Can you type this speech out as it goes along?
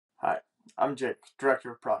I'm Jake, Director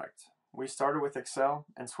of Product. We started with Excel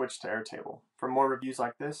and switched to Airtable. For more reviews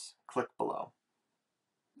like this, click below.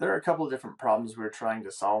 There are a couple of different problems we were trying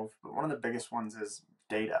to solve, but one of the biggest ones is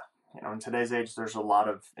data. In today's age, there's a lot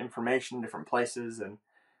of information in different places, and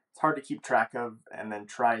it's hard to keep track of and then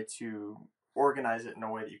try to organize it in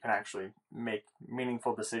a way that you can actually make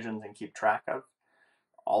meaningful decisions and keep track of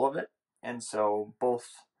all of it. And so both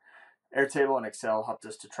Airtable and Excel helped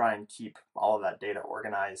us to try and keep all of that data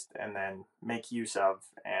organized and then make use of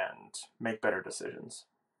and make better decisions.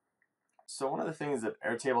 So one of the things that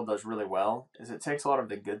Airtable does really well is it takes a lot of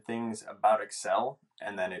the good things about Excel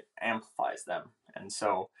and then it amplifies them. And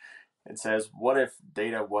so it says, what if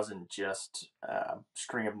data wasn't just a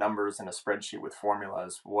string of numbers in a spreadsheet with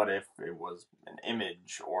formulas? What if it was an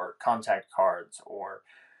image or contact cards or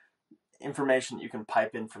information that you can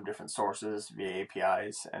pipe in from different sources via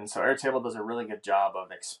APIs? And so Airtable does a really good job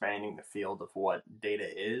of expanding the field of what data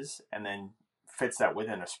is and then fits that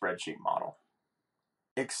within a spreadsheet model.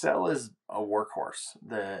 Excel is a workhorse.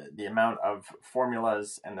 The amount of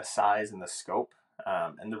formulas and the size and the scope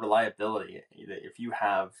and the reliability, if you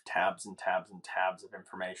have tabs and tabs and tabs of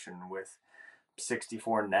information with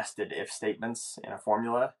 64 nested if statements in a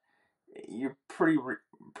formula, you're pretty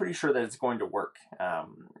sure that it's going to work.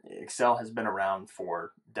 Excel has been around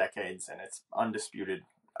for decades, and it's undisputed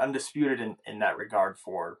in that regard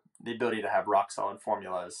for the ability to have rock solid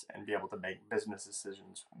formulas and be able to make business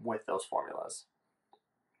decisions with those formulas.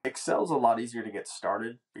 Excel is a lot easier to get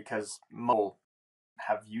started because most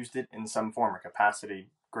have used it in some form or capacity,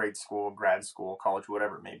 grade school, grad school, college,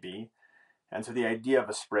 whatever it may be. And so the idea of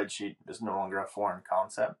a spreadsheet is no longer a foreign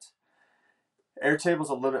concept. Airtable is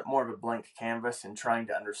a little bit more of a blank canvas in trying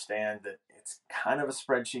to understand that it's kind of a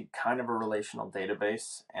spreadsheet, kind of a relational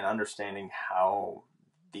database, and understanding how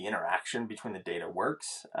the interaction between the data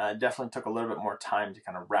works. Definitely took a little bit more time to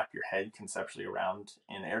kind of wrap your head conceptually around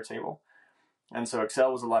in Airtable. And so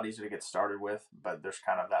Excel was a lot easier to get started with, but there's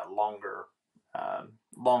kind of that longer,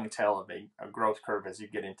 long tail of a growth curve as you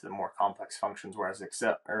get into the more complex functions, whereas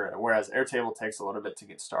Airtable takes a little bit to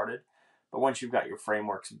get started. But once you've got your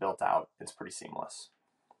frameworks built out, it's pretty seamless.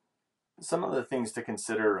 Some of the things to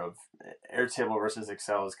consider of Airtable versus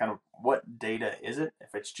Excel is kind of what data is it?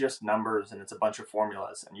 If it's just numbers and it's a bunch of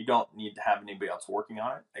formulas and you don't need to have anybody else working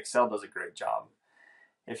on it, Excel does a great job.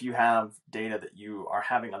 If you have data that you are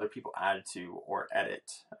having other people add to or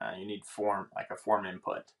edit, you need a form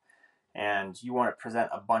input, and you want to present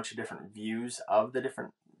a bunch of different views of the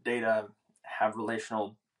different data, have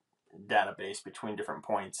relational database between different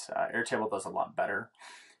points, Airtable does a lot better.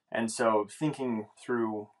 And so thinking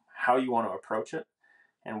through how you want to approach it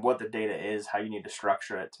and what the data is, how you need to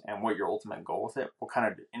structure it, and what your ultimate goal with it will kind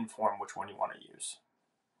of inform which one you want to use.